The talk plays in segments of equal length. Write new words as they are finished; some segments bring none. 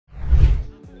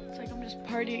just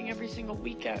partying every single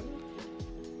weekend.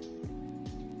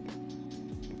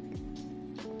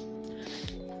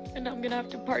 And I'm gonna have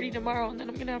to party tomorrow, and then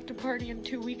I'm gonna have to party in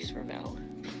 2 weeks from now.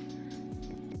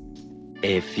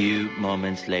 A few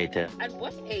moments later. At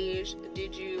what age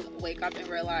did you wake up and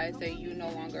realize that you no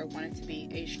longer wanted to be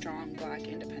a strong, black,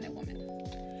 independent woman?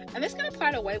 And this can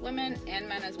apply to white women and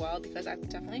men as well, because I've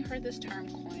definitely heard this term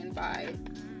coined by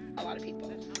a lot of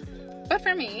people. But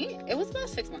for me, it was about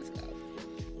 6 months ago.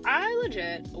 I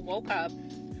legit woke up,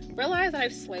 realized that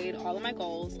I've slayed all of my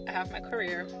goals. I have my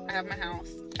career, I have my house,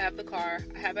 I have the car,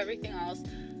 I have everything else,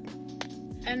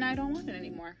 and I don't want it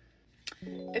anymore.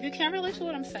 If you can't relate to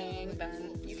what I'm saying,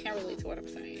 then you can't relate to what I'm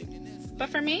saying. But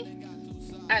for me,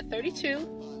 at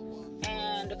 32,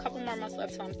 and a couple more months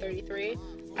left till I'm 33,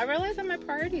 I realized that my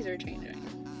priorities are changing.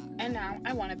 And now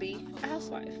I want to be a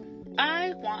housewife.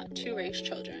 I want to raise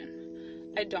children.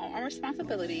 I don't want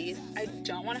responsibilities. I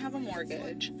don't want to have a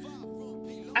mortgage.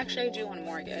 Actually, I do want a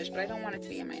mortgage, but I don't want it to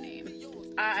be in my name.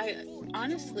 I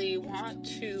honestly want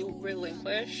to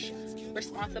relinquish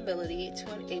responsibility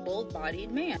to an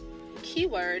able-bodied man.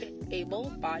 Keyword,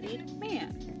 able-bodied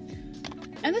man.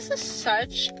 And this is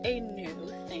such a new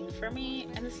thing for me,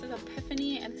 and this is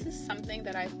epiphany, and this is something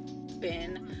that I've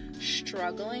been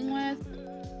struggling with,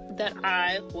 that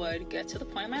I would get to the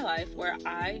point in my life where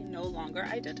I no longer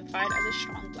identified as a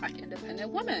strong, black,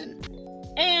 independent woman.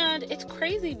 And it's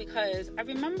crazy because I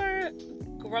remember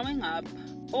growing up,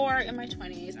 or in my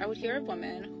 20s, I would hear of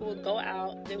women who would go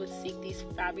out, they would seek these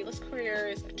fabulous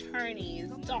careers, attorneys,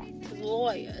 doctors,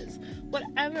 lawyers,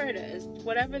 whatever it is,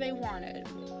 whatever they wanted.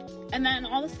 And then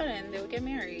all of a sudden, they would get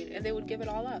married and they would give it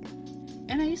all up.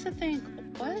 And I used to think,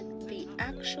 what the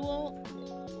actual...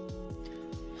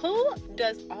 Who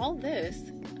does all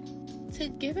this to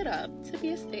give it up to be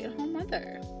a stay-at-home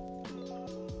mother?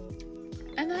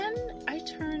 And then I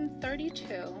turned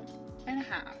 32 and a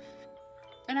half.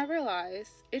 And I realized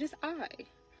it is I.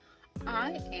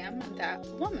 I am that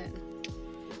woman.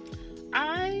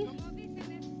 I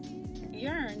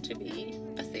yearn to be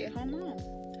a stay-at-home mom.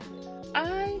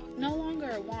 I no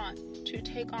longer want to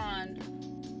take on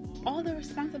all the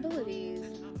responsibilities.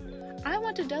 I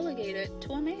want to delegate it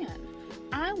to a man.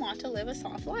 I want to live a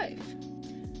soft life.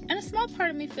 And a small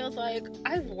part of me feels like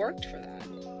I've worked for that.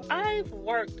 I've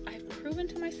proven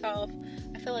to myself,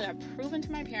 I feel like I've proven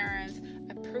to my parents,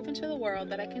 I've proven to the world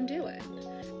that I can do it.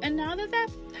 And now that that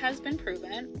has been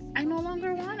proven, I no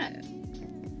longer want it.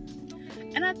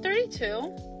 And at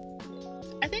 32,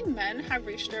 I think men have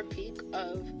reached their peak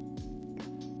of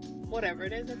whatever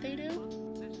it is that they do,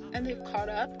 and they've caught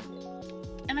up.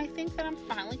 And I think that I'm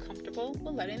finally comfortable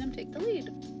with letting them take the lead.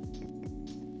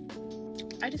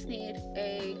 I just need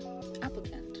a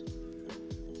applicant.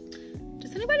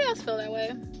 Does anybody else feel that way?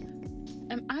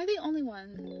 Am I the only one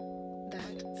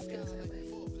that feels that way?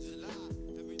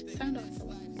 Sound off.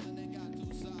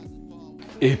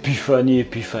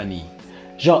 Épiphanie.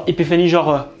 Genre, épiphanie,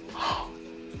 genre...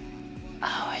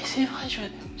 Ah ouais, c'est vrai,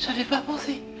 j'avais pas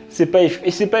pensé. C'est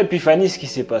pas épiphanie ce qui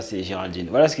s'est passé, Géraldine.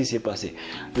 Voilà ce qui s'est passé.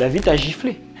 La vie t'a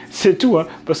giflé. C'est tout, hein.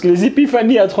 Parce que les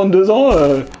épiphanies à 32 ans,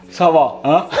 ça va,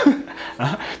 hein.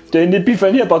 Tu as une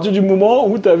épiphanie à partir du moment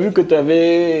où tu as vu que tu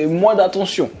avais moins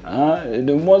d'attention, hein,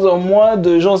 de moins en moins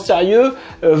de gens sérieux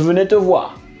venaient te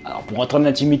voir. Alors pour entrer en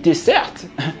intimité, certes,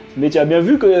 mais tu as bien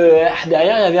vu que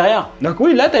derrière, il n'y avait rien. Donc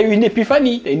oui, là, tu as eu une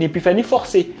épiphanie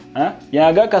forcée. Hein. Il y a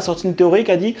un gars qui a sorti une théorie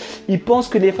qui a dit il pense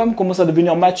que les femmes commencent à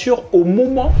devenir matures au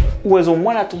moment où elles ont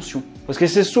moins l'attention. Parce que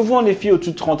c'est souvent les filles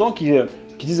au-dessus de 30 ans qui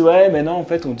disent ouais, mais non, en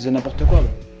fait, on disait n'importe quoi.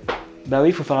 Bah oui,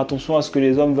 il faut faire attention à ce que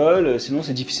les hommes veulent, sinon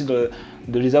c'est difficile de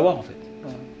les avoir en fait.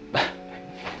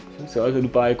 C'est vrai que ça nous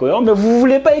paraît cohérent, mais vous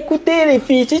voulez pas écouter les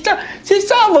filles, c'est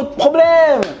ça votre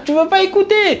problème. Tu veux pas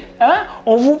écouter, hein?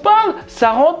 On vous parle,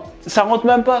 ça rentre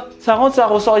même pas, ça rentre, ça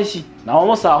ressort ici.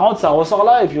 Normalement ça rentre, ça ressort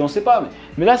là et puis on sait pas,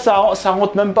 mais là ça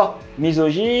rentre même pas.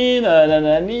 Misogyne,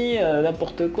 nanani,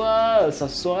 n'importe quoi, ça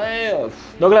se saurait.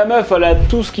 Donc la meuf, elle a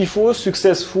tout ce qu'il faut,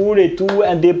 successful et tout,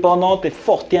 indépendante, et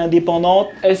forte et indépendante.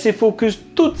 Elle s'est focus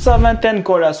toute sa vingtaine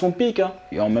quand elle a son pic. Hein.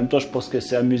 Et en même temps, je pense qu'elle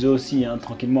s'est amusée aussi, hein,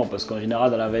 tranquillement, parce qu'en général,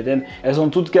 dans la vingtaine, elles ont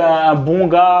toutes qu'un bon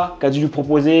gars qui a dû lui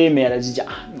proposer, mais elle a dit,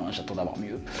 ah non, j'attends d'avoir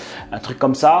mieux. Un truc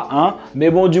comme ça, hein.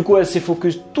 Mais bon, du coup, elle s'est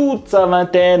focus toute sa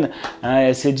vingtaine. Hein,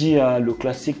 elle s'est dit, le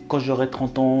classique, quand j'aurai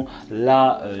 30 ans,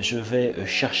 là, je vais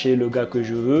chercher le gars que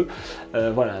je veux.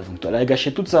 Voilà, donc elle a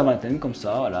gâché toute sa vingtaine comme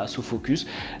ça, voilà, sous focus,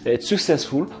 être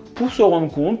successful pour se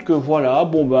rendre compte que voilà,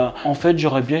 bon ben, en fait,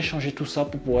 j'aurais bien changé tout ça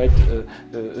pour pouvoir être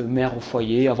mère au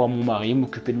foyer, avoir mon mari,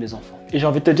 m'occuper de mes enfants. Et j'ai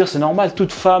envie de te dire, c'est normal,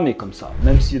 toute femme est comme ça.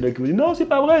 Même si il y en a qui me disent, non, c'est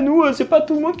pas vrai, nous, c'est pas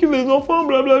tout le monde qui veut des enfants,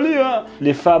 blablabla. Hein.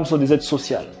 Les femmes sont des êtres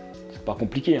sociales. C'est pas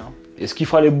compliqué. Hein. Et ce qui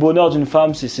fera le bonheur d'une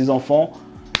femme, c'est ses enfants,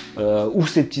 ou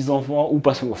ses petits-enfants, ou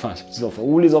pas, enfin ses petits-enfants,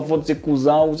 ou les enfants de ses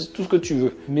cousins, ou tout ce que tu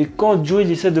veux. Mais quand Joe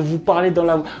il essaie de vous parler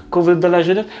quand vous êtes dans la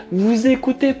jeunesse, vous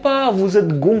écoutez pas, vous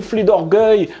êtes gonflé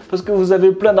d'orgueil parce que vous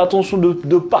avez plein d'attention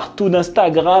de partout,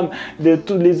 d'Instagram, de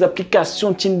toutes les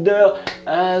applications Tinder,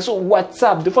 sur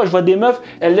WhatsApp. Des fois, je vois des meufs,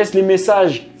 elles laissent les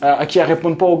messages à qui elles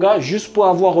répondent pas aux gars, juste pour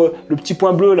avoir le petit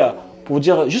point bleu là, pour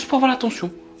dire, juste pour avoir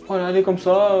l'attention. Voilà, elle est comme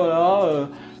ça, voilà.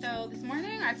 So this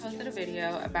morning I posted a video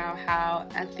about how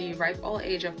at the ripe old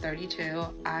age of 32,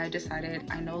 I decided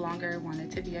I no longer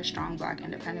wanted to be a strong Black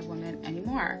independent woman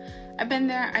anymore. I've been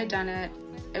there, I've done it,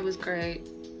 it was great,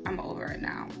 I'm over it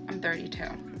now. I'm 32.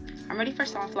 I'm ready for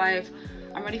soft life,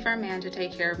 I'm ready for a man to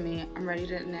take care of me, I'm ready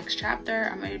to the next chapter,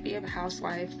 I'm ready to be a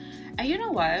housewife. And you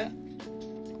know what?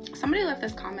 Somebody left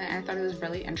this comment and I thought it was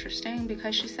really interesting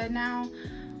because she said now,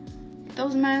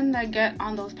 those men that get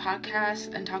on those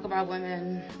podcasts and talk about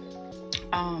women,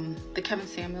 the Kevin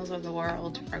Samuels of the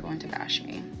world, are going to bash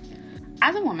me.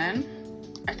 As a woman,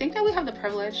 I think that we have the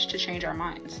privilege to change our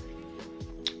minds.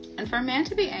 And for a man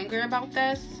to be angry about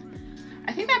this,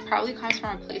 I think that probably comes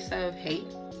from a place of hate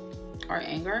or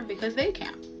anger because they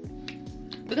can't.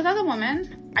 Because as a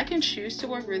woman, I can choose to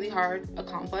work really hard,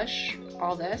 accomplish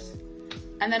all this,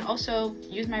 and then also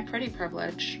use my pretty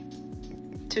privilege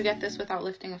to get this without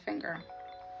lifting a finger.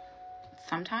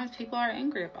 Sometimes people are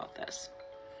angry about this.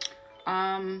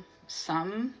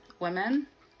 Some women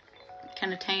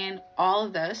can attain all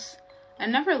of this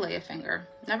and never lay a finger,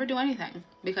 never do anything,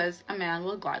 because a man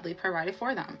will gladly provide it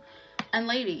for them. And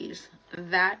ladies,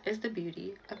 that is the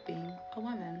beauty of being a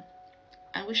woman.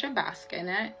 And we should bask in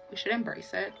it, we should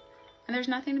embrace it, and there's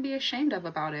nothing to be ashamed of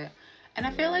about it. And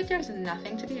I feel like there's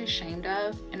nothing to be ashamed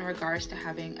of in regards to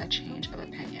having a change of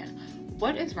opinion.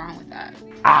 What is wrong with that?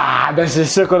 Ah, ben c'est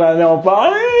sûr qu'on allait en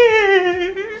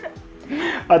parler.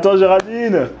 Attends,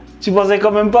 Géraldine, tu pensais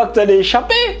quand même pas que tu allais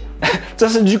échapper? Ça,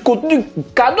 c'est du contenu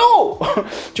cadeau.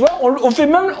 Tu vois, on fait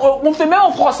même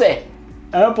en français,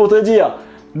 hein, pour te dire.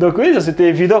 Donc oui, ça c'était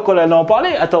évident qu'on allait en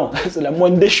parler. Attends, c'est la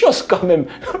moindre des choses quand même.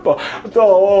 Bon, attends,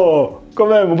 oh, quand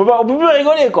même, on peut plus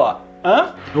rigoler quoi.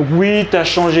 Hein? Donc oui, tu as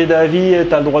changé d'avis,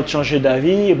 tu as le droit de changer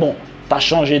d'avis. Bon, tu as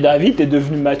changé d'avis, tu es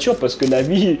devenu mature parce que la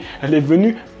vie, elle est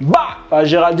venue. Bah,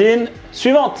 Géraldine,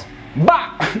 suivante.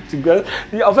 Bah.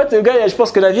 En fait, le gars, je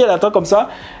pense que la vie, elle attend comme ça.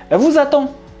 Elle vous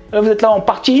attend. Là, vous êtes là en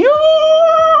partie.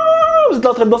 Vous êtes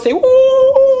là en train de danser.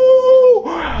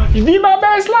 Je vis ma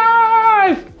best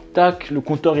life. Tac, le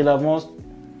compteur, il avance.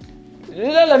 Et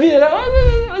là, la vie, elle est là.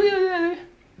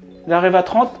 Il arrive à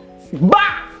 30. Bah.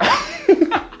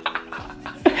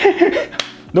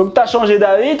 Donc, tu as changé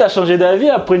d'avis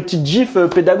après une petite gifle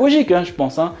pédagogique, hein, je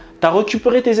pense. Hein. Tu as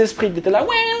récupéré tes esprits, tu étais là,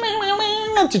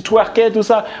 tu twerkais, tout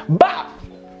ça. Bah!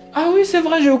 Ah oui, c'est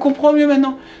vrai, je comprends mieux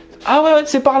maintenant. Ah ouais,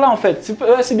 c'est par là en fait,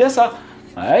 c'est bien ça.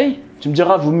 Ouais, tu me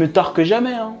diras, vaut mieux tard que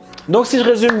jamais. Hein. Donc, si je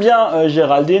résume bien,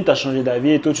 Géraldine, tu as changé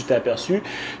d'avis et toi, tu t'es aperçu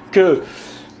que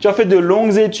tu as fait de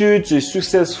longues études, tu es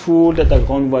successful, tu as ta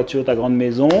grande voiture, ta grande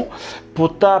maison.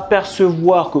 Pour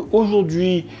t'apercevoir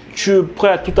qu'aujourd'hui, tu es prêt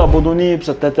à tout abandonner,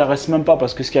 ça ne t'intéresse même pas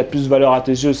parce que ce qui a plus de valeur à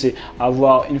tes yeux, c'est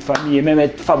avoir une famille et même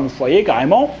être femme au foyer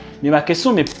carrément. Mais ma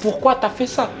question, mais pourquoi tu as fait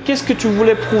ça? Qu'est-ce que tu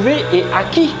voulais prouver et à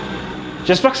qui?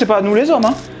 J'espère que ce n'est pas à nous les hommes,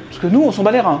 hein, parce que nous, on s'en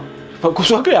bat les reins. Enfin, qu'on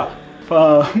soit clair.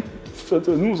 Enfin,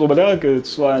 nous, on s'en bat les reins que tu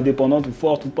sois indépendante ou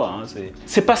forte ou pas. Hein.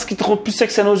 C'est pas ce qui te rend plus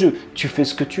sexe à nos yeux. Tu fais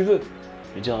ce que tu veux.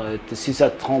 Je veux dire, si ça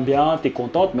te rend bien, tu es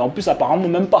contente, mais en plus, apparemment,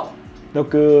 même pas.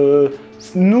 Donc,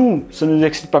 nous, ça ne nous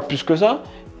excite pas plus que ça.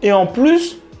 Et en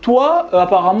plus, toi,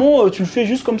 apparemment, tu le fais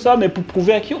juste comme ça, mais pour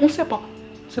prouver à qui, on ne sait pas.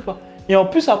 On sait pas. Et en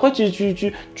plus, après, tu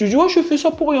dis, oh, je fais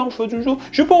ça pour rien, en fait.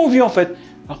 J'ai pas envie, en fait.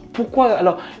 Alors, pourquoi?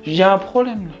 Alors, j'ai un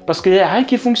problème. Là. Parce qu'il n'y a rien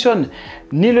qui fonctionne.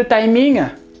 Ni le timing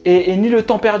et ni le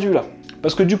temps perdu, là.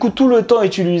 Parce que du coup, tout le temps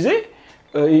utilisé,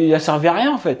 il n'a servi à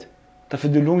rien, en fait. Tu as fait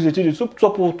de longues études et tout,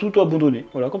 soit pour tout abandonner.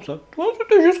 Voilà, comme ça.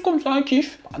 C'était juste comme ça, un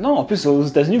kiff. Ah non, en plus, aux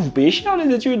États-Unis, vous payez cher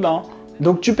les études, là. Hein.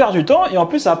 Donc, tu perds du temps et en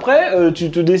plus, après, tu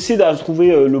te décides à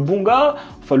trouver le bon gars,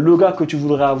 enfin, le gars que tu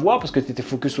voudrais avoir parce que tu étais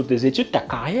focus sur tes études, ta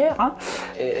carrière, hein,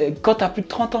 et quand tu as plus de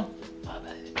 30 ans.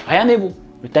 Rien n'est bon.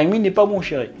 Le timing n'est pas bon,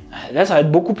 chérie. Là, ça va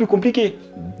être beaucoup plus compliqué.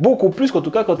 Beaucoup plus qu'en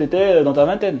tout cas quand tu étais dans ta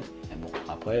vingtaine. Mais bon,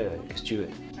 après, qu'est-ce que tu veux?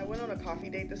 I went on a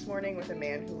coffee date this morning with a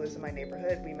man who lives in my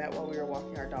neighborhood. We met while we were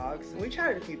walking our dogs, and we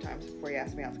chatted a few times before he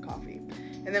asked me out to coffee.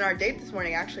 And then our date this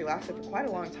morning actually lasted for quite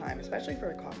a long time, especially for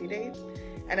a coffee date.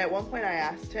 And at one point I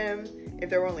asked him if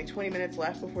there were only 20 minutes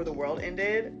left before the world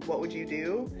ended, what would you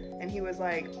do? And he was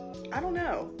like, I don't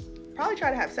know. Probably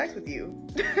try to have sex with you.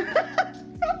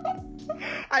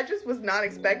 I just was not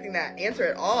expecting that answer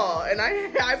at all. And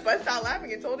I bust out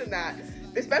laughing and told him that.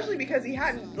 Especially because he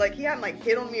hadn't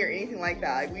hit on me or anything like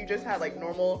that. Like, we just had like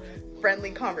normal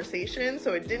friendly conversation,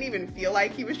 so it didn't even feel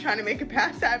like he was trying to make a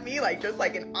pass at me, like just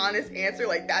like an honest answer,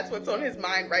 like that's what's on his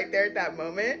mind right there at that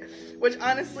moment, which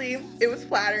honestly, it was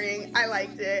flattering. I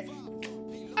liked it.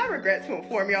 I regret to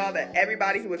inform y'all that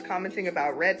everybody who was commenting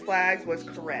about red flags was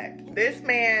correct. This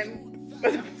man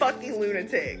was a fucking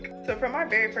lunatic. So from our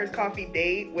very first coffee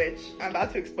date, which I'm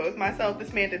about to expose myself,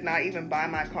 this man did not even buy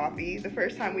my coffee the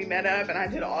first time we met up, and I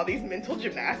did all these mental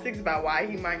gymnastics about why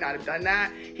he might not have done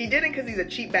that. He didn't because he's a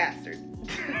cheap bastard.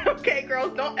 Okay,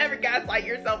 girls, don't ever gaslight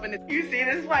yourself into. You see,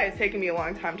 this is why it's taken me a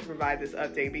long time to provide this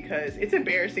update, because it's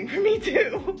embarrassing for me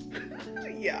too.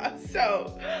 Yeah,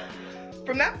 so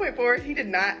from that point forward, he did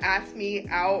not ask me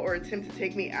out or attempt to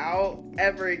take me out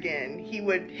ever again. He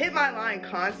would hit my line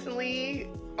constantly,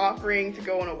 offering to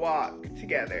go on a walk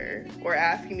together or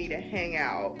asking me to hang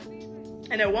out.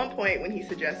 And at one point when he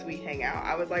suggested we hang out,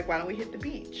 I was like, why don't we hit the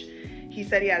beach? He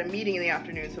said he had a meeting in the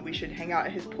afternoon, so we should hang out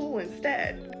at his pool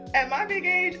instead. At my big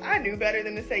age, I knew better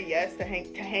than to say yes to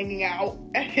hanging out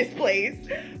at his place,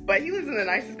 but he lives in the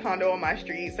nicest condo on my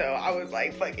street, so I was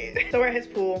like, fuck it. So we're at his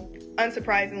pool.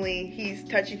 Unsurprisingly, he's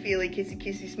touchy-feely,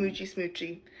 kissy-kissy,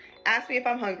 smoochy-smoochy. Asked me if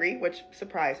I'm hungry, which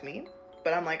surprised me,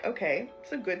 but I'm like, okay,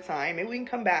 it's a good sign. Maybe we can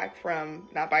come back from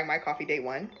not buying my coffee day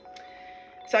one.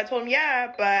 So I told him,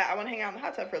 yeah, but I want to hang out in the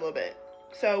hot tub for a little bit.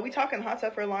 So we talk in the hot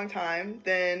tub for a long time.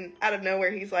 Then out of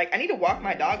nowhere, he's like, I need to walk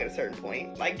my dog at a certain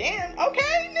point. Like, damn,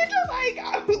 okay, ninja, like,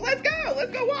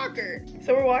 let's go walk her.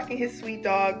 So we're walking his sweet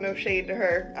dog, no shade to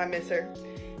her, I miss her.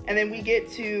 And then we get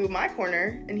to my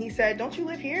corner and he said, don't you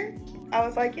live here? I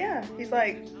was like, yeah. He's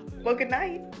like, well, good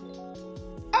night.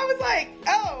 I was like,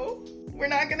 oh, we're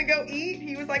not gonna go eat?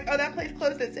 He was like, oh, that place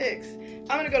closed at 6.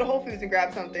 I'm gonna go to Whole Foods and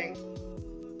grab something.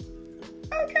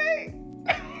 Okay.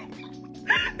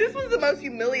 This was the most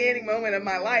humiliating moment of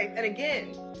my life. And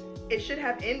again, it should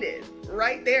have ended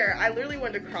right there. I literally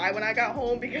wanted to cry when I got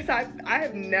home because I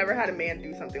have never had a man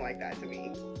do something like that to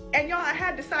me. And y'all, I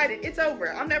had decided it's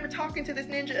over. I'm never talking to this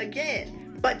ninja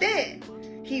again. But then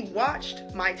he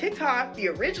watched my TikTok, the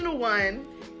original one,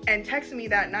 and texted me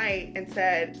that night and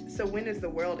said, so when is the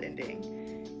world ending?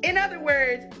 In other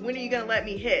words, when are you gonna let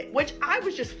me hit? Which I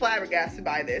was just flabbergasted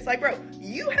by this. Like, bro,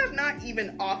 you have not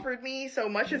even offered me so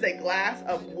much as a glass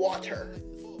of water.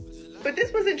 But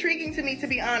this was intriguing to me, to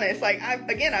be honest. Like, I've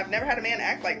never had a man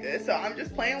act like this, so I'm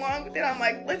just playing along with it. I'm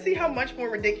like, let's see how much more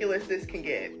ridiculous this can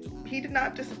get. He did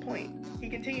not disappoint. He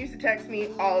continues to text me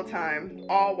all the time,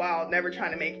 all while never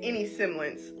trying to make any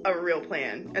semblance of a real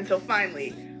plan. Until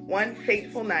finally, one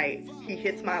fateful night, he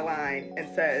hits my line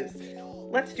and says,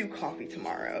 let's do coffee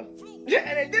tomorrow. And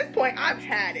at this point, I've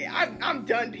had it. I'm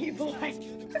done, people. Like,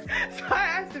 so I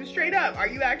asked him straight up, are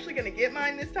you actually gonna get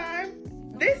mine this time?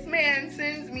 This man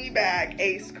sends me back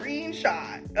a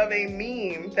screenshot of a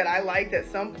meme that I liked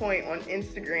at some point on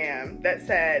Instagram that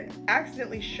said,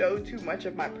 accidentally showed too much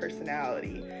of my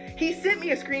personality. He sent me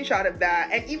a screenshot of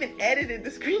that and even edited the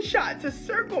screenshot to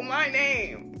circle my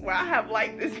name where I have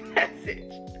liked this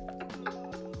message.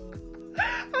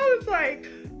 I was like,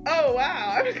 oh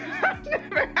wow, I've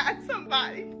never had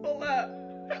somebody pull up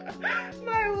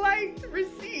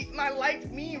my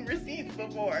liked meme receipts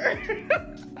before.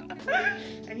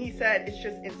 And he said, it's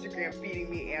just Instagram feeding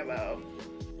me ammo.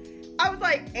 I was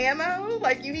like, ammo?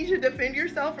 Like, you need to defend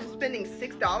yourself from spending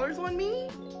 $6 on me?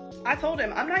 I told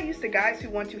him, I'm not used to guys who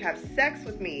want to have sex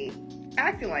with me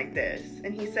acting like this.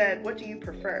 And he said, what do you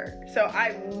prefer? So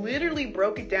I literally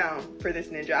broke it down for this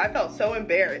ninja. I felt so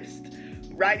embarrassed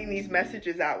writing these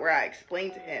messages out where I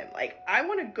explained to him, like, I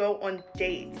want to go on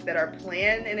dates that are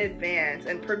planned in advance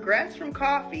and progress from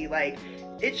coffee. Like,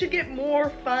 it should get more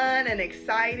fun and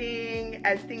exciting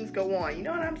as things go on. You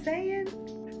know what I'm saying?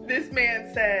 This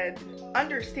man said,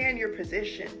 understand your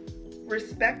position,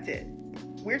 respect it.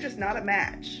 We're just not a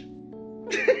match.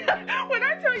 When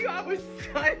I tell you I was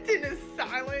stunned into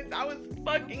silence, I was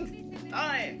fucking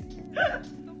stunned.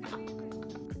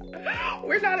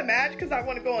 We're not a match because I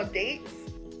want to go on dates.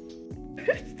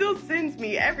 It still sends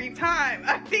me every time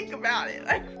I think about it.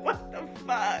 Like, what the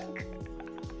fuck?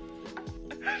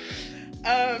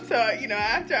 So, you know,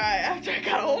 after I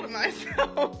got a hold of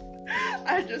myself,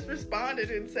 I just responded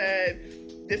and said,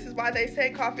 this is why they say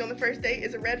coffee on the first date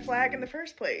is a red flag in the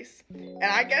first place. And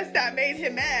I guess that made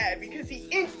him mad because he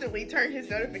instantly turned his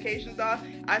notifications off.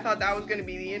 I thought that was going to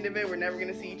be the end of it. We're never going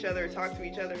to see each other or talk to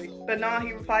each other. But nah,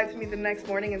 he replied to me the next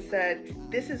morning and said,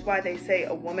 this is why they say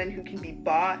a woman who can be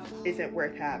bought isn't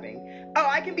worth having. Oh,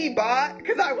 I can be bought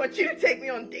because I want you to take me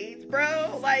on dates,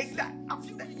 bro? Like,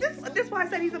 this is why I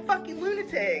said he's a fucking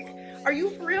lunatic. Are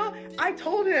you for real? I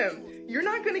told him, you're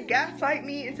not gonna gaslight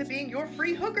me into being your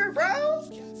free hooker, bro.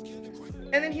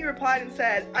 And then he replied and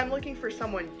said, I'm looking for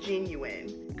someone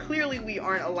genuine. Clearly we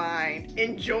aren't aligned.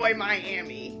 Enjoy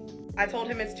Miami. I told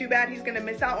him it's too bad he's gonna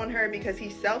miss out on her because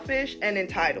he's selfish and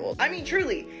entitled. I mean,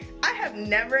 truly, I have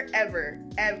never, ever,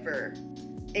 ever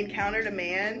encountered a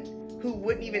man who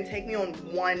wouldn't even take me on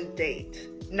one date.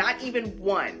 Not even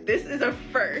one. This is a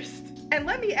first. And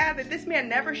let me add that this man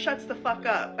never shuts the fuck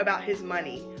up about his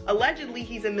money. Allegedly,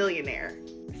 he's a millionaire.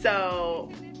 So,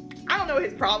 I don't know what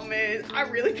his problem is. I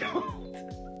really don't.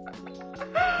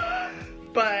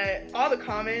 But all the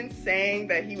comments saying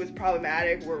that he was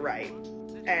problematic were right.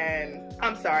 And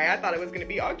I'm sorry, I thought it was gonna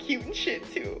be all cute and shit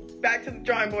too. Back to the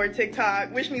drawing board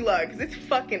TikTok. Wish me luck, because it's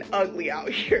fucking ugly out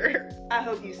here. I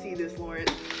hope you see this, Lauren.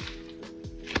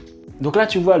 Donc là,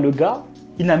 tu vois, le gars,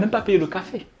 il n'a même pas payé le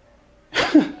café.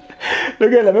 Le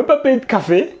gars, il n'a même pas payé de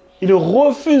café. Il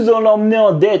refuse de l'emmener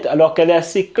en dette alors qu'elle est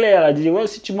assez claire. Elle dit, ouais,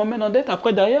 si tu m'emmènes en dette,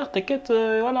 après derrière, t'inquiète,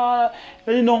 voilà.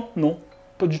 Elle dit, non, non,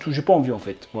 pas du tout, j'ai pas envie en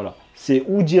fait. Voilà. C'est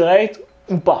ou direct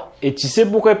ou pas. Et tu sais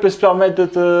pourquoi il peut se permettre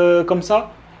d'être comme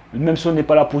ça? Même si on n'est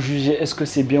pas là pour juger est-ce que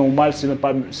c'est bien ou mal, c'est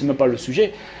même pas le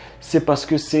sujet. C'est parce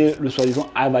que c'est le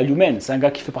soi-disant high value man. C'est un gars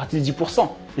qui fait partie des 10%.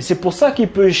 Et c'est pour ça qu'il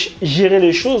peut gérer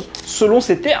les choses selon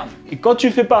ses termes. Et quand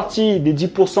tu fais partie des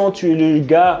 10%, tu es le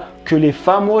gars que les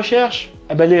femmes recherchent,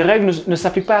 eh ben les règles ne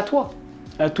s'appliquent pas à toi.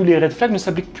 Tous les red flags ne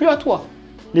s'appliquent plus à toi.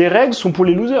 Les règles sont pour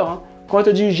les losers. Hein. Quand on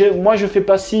te dit moi je fais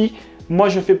pas ci, moi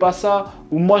je fais pas ça,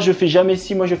 ou moi je fais jamais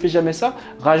ci, moi je fais jamais ça,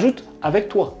 rajoute avec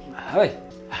toi. Ah ouais.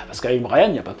 Parce qu'avec Brian,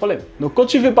 il n'y a pas de problème. Donc quand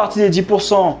tu fais partie des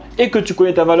 10% et que tu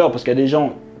connais ta valeur, parce qu'il y a des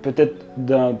gens, peut-être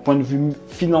d'un point de vue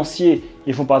financier,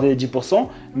 ils font partie des 10%,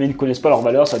 mais ils ne connaissent pas leur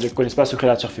valeur, c'est-à-dire qu'ils ne connaissent pas ce secret de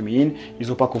la nature féminine, ils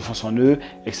n'ont pas confiance en eux,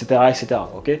 etc. etc.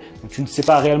 Okay, donc tu ne sais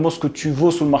pas réellement ce que tu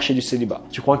vaux sur le marché du célibat.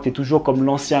 Tu crois que tu es toujours comme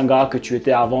l'ancien gars que tu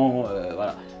étais avant.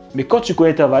 Voilà. Mais quand tu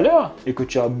connais ta valeur et que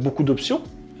tu as beaucoup d'options,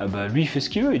 bah, lui il fait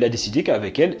ce qu'il veut. Il a décidé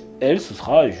qu'avec elle, ce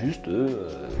sera juste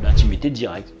l'intimité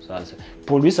directe.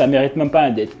 Pour lui, ça ne mérite même pas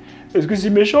un date. Est-ce que c'est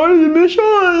méchant? Il est méchant,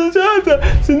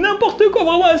 c'est n'importe quoi,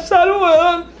 vraiment un salaud.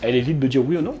 Elle évite de dire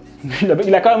oui ou non.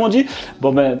 Il a carrément dit,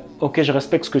 bon ben, ok, je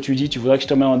respecte ce que tu dis, tu voudrais que je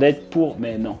te mette en date pour,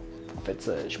 mais non. En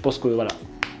fait, je pense que voilà,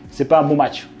 c'est pas un bon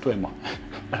match, toi et moi.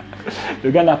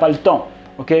 Le gars n'a pas le temps,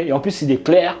 ok? Et en plus, il est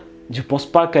clair, je ne pense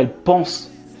pas qu'elle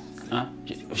pense, hein?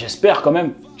 J'espère quand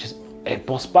même, elle ne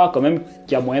pense pas quand même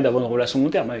qu'il y a moyen d'avoir une relation long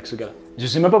terme avec ce gars-là. Je ne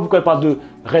sais même pas pourquoi elle parle de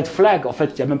red flag, en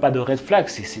fait, il n'y a même pas de red flag,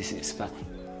 c'est pas...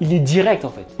 Il est direct en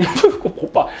fait, je ne comprends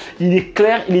pas. Il est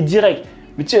clair, il est direct.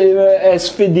 Mais tu sais, elle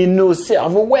se fait des nœuds au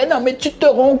cerveau. Ouais, non, mais tu te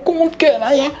rends compte que...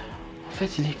 En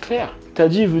fait, il est clair. Tu as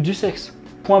dit, il veut du sexe.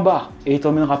 Point barre. Et il ne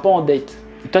t'emmènera pas en date.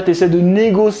 Et toi, tu essaies de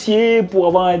négocier pour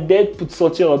avoir un date, pour te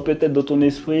sentir peut-être dans ton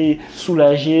esprit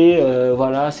soulagé.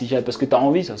 Voilà, parce que tu as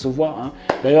envie, ça se voit. Hein.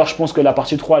 D'ailleurs, je pense que la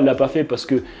partie 3, elle ne l'a pas fait parce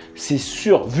que c'est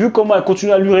sûr, vu comment elle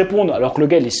continue à lui répondre, alors que le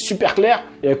gars, il est super clair,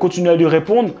 et elle continue à lui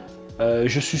répondre,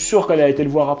 je suis sûr qu'elle a été le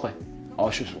voir après.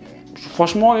 Alors,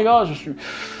 franchement, les gars, je suis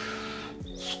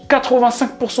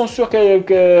 85% sûr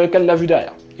qu'elle l'a vu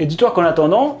derrière. Et dis-toi qu'en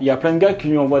attendant, il y a plein de gars qui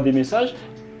lui envoient des messages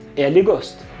et elle les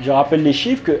ghost. Je rappelle les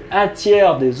chiffres que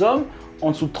 1/3 des hommes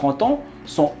en dessous de 30 ans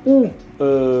sont ou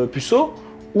puceaux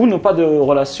ou n'ont pas de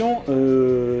relation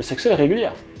sexuelle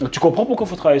régulière. Donc tu comprends pourquoi il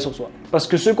faut travailler sur soi. Parce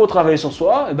que ceux qui ont travaillé sur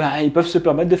soi, eh ben, ils peuvent se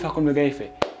permettre de faire comme le gars il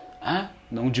fait. Hein?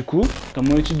 Donc du coup, dans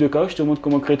mon étude de cas, je te montre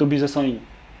comment créer ton business en ligne.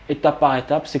 Étape par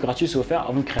étape, c'est gratuit, c'est offert.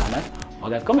 Avant de créer un app,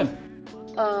 regarde quand même.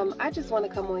 I just want to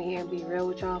come on here and be real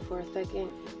with y'all for a second.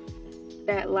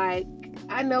 That like,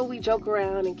 I know we joke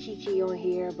around and kiki on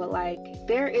here, but like,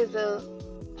 there is a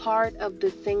part of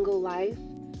the single life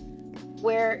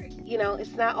where, you know,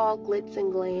 it's not all glitz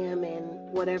and glam and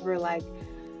whatever. Like,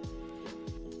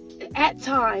 at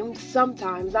times,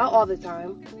 sometimes, not all the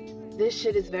time, this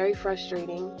shit is very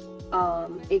frustrating.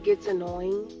 It gets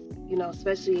annoying, you know,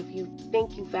 especially if you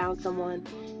think you found someone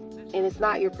and it's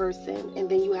not your person, and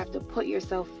then you have to put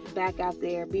yourself back out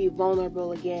there, be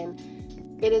vulnerable again.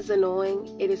 It is annoying.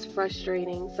 It is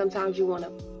frustrating. Sometimes you want to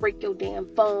break your damn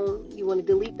phone. You want to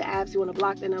delete the apps. You want to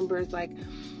block the numbers. Like,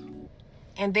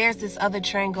 and there's this other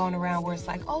trend going around where it's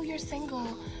like, oh, you're single.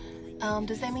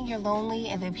 Does that mean you're lonely?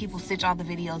 And then people stitch all the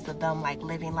videos of them like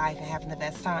living life and having the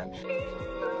best time.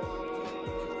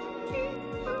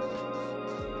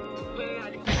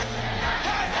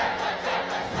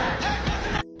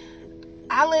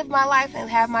 I live my life and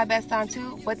have my best time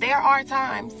too, but there are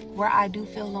times where I do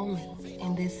feel lonely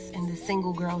in this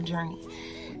single girl journey.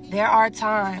 There are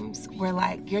times where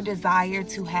like your desire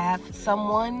to have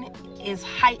someone is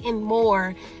heightened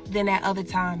more than at other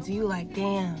times. You like,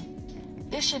 damn,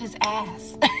 this shit is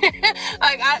ass.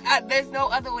 Like, there's no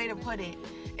other way to put it.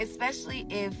 Especially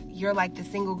if you're like the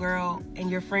single girl in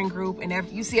your friend group and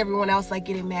you see everyone else like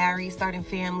getting married, starting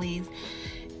families.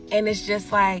 And it's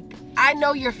just like, I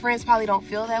know your friends probably don't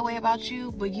feel that way about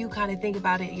you, but you kind of think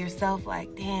about it yourself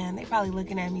like, damn, they probably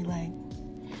looking at me like,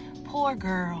 poor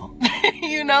girl.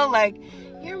 You know, like,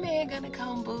 your man gonna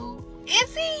come, boo.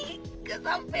 Is he? Because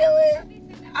I'm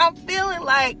feeling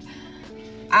like,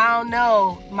 I don't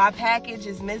know, my package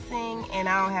is missing and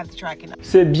I don't have the tracking.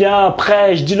 C'est bien,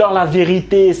 prêche, dis-leur la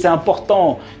vérité, c'est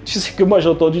important. Tu sais que moi j'ai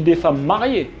entendu des femmes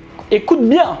mariées. Écoute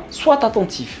bien, sois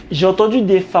attentif. J'ai entendu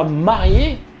des femmes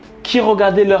mariées qui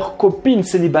regardaient leurs copines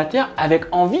célibataires avec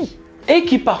envie et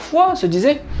qui parfois se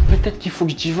disaient peut-être qu'il faut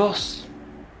que je divorce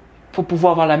pour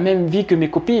pouvoir avoir la même vie que mes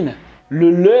copines.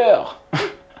 Le leur.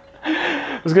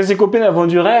 Parce que ces copines elles vendent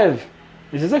du rêve.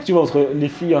 Et c'est ça que tu vois entre les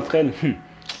filles entre elles.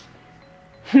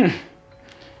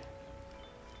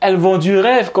 Elles vendent du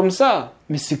rêve comme ça.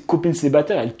 Mais ses copines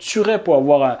célibataires, elles tueraient pour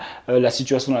avoir la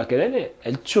situation dans laquelle elle est.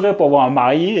 Elles tueraient pour avoir un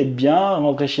mari, être bien,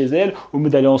 rentrer chez elle, au lieu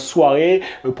d'aller en soirée,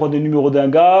 prendre des numéros d'un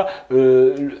gars.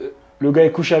 Le gars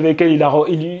il couche avec elle,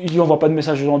 il lui envoie pas de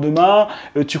message le lendemain.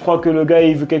 Tu crois que le gars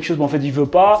il veut quelque chose, mais en fait il veut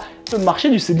pas. Le marché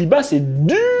du célibat c'est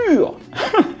dur.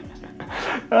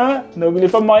 Hein? Donc les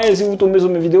femmes mariées, si vous tombez sur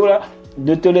mes vidéos là,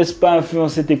 ne te laisse pas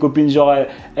influencer tes copines, genre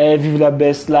elles vivent la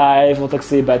best life en tant que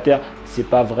célibataire. C'est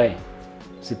pas vrai.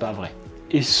 C'est pas vrai.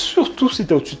 Et surtout si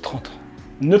tu es au-dessus de 30 ans.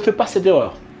 Ne fais pas cette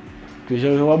erreur. Que je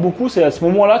vois beaucoup, c'est à ce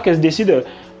moment-là qu'elles se décident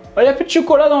il n'y a plus de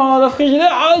chocolat dans la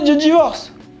frigidaire, ah, je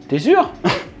divorce. T'es sûr?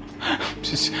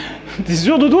 T'es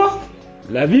sûr de toi?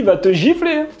 La vie va te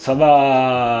gifler. Ça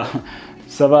va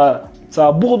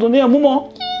bourdonner un moment.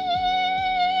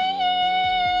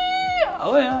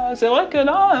 Ah ouais, c'est vrai que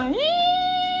là,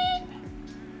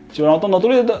 tu vas l'entendre dans tous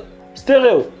les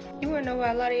stéréos. You wanna know why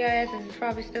a lot of your asses is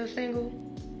probably still single?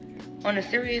 On a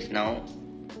serious note,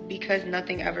 because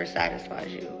nothing ever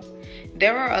satisfies you.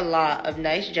 There are a lot of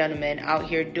nice gentlemen out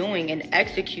here doing and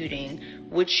executing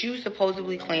what you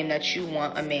supposedly claim that you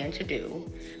want a man to do,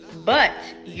 but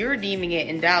you're deeming it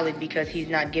invalid because he's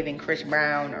not giving Chris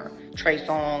Brown or Trey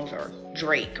Songz or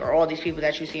Drake or all these people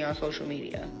that you see on social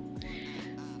media.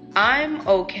 I'm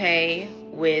okay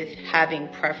with having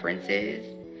preferences,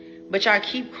 but y'all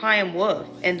keep crying wolf,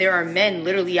 and there are men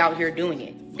literally out here doing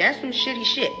it. That's some shitty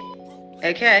shit,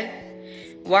 okay?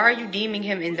 Why are you deeming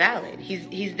him invalid?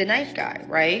 He's the nice guy,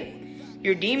 right?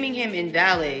 You're deeming him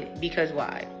invalid because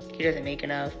why? He doesn't make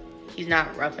enough. He's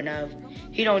not rough enough.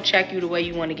 He don't check you the way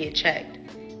you want to get checked.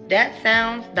 That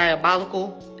sounds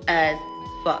diabolical as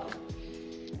fuck.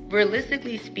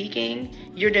 Realistically speaking,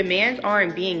 your demands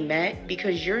aren't being met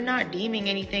because you're not deeming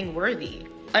anything worthy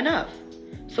enough.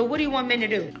 So what do you want men to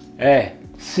do?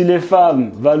 Si les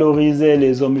femmes valorisaient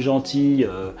les hommes gentils,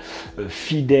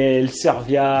 fidèles,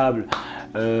 serviables,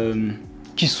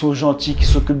 qui sont gentils, qui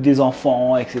s'occupent des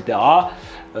enfants, etc.,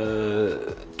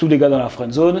 tous les gars dans la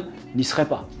friend zone n'y seraient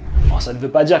pas. Alors, ça ne veut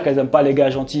pas dire qu'elles n'aiment pas les gars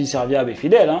gentils, serviables et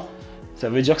fidèles. Hein. Ça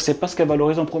veut dire que c'est pas ce qu'elles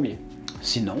valorisent en premier.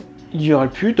 Sinon, il n'y aurait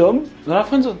plus d'hommes dans la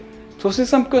friend zone. C'est aussi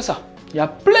simple que ça. Il y a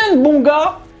plein de bons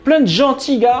gars, plein de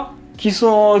gentils gars qui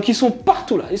sont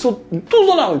partout là. Ils sont tous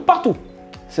dans la rue, partout.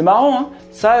 C'est marrant, hein?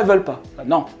 Ça, elles veulent pas.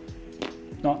 Non,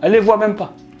 elles les voient même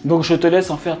pas. Donc, je te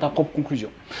laisse en faire ta propre conclusion.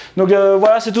 Donc,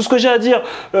 voilà, c'est tout ce que j'ai à dire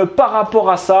par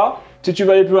rapport à ça. Si tu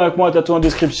veux aller plus loin avec moi, t'as tout en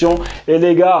description. Et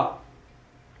les gars,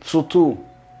 surtout,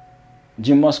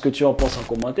 dis-moi ce que tu en penses en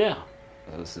commentaire.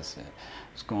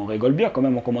 Parce qu'on rigole bien quand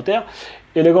même en commentaire.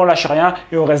 Et les gars, on lâche rien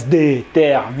et on reste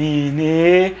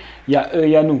déterminés. Il y a eux,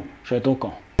 il y a nous. Je suis à ton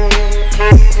camp.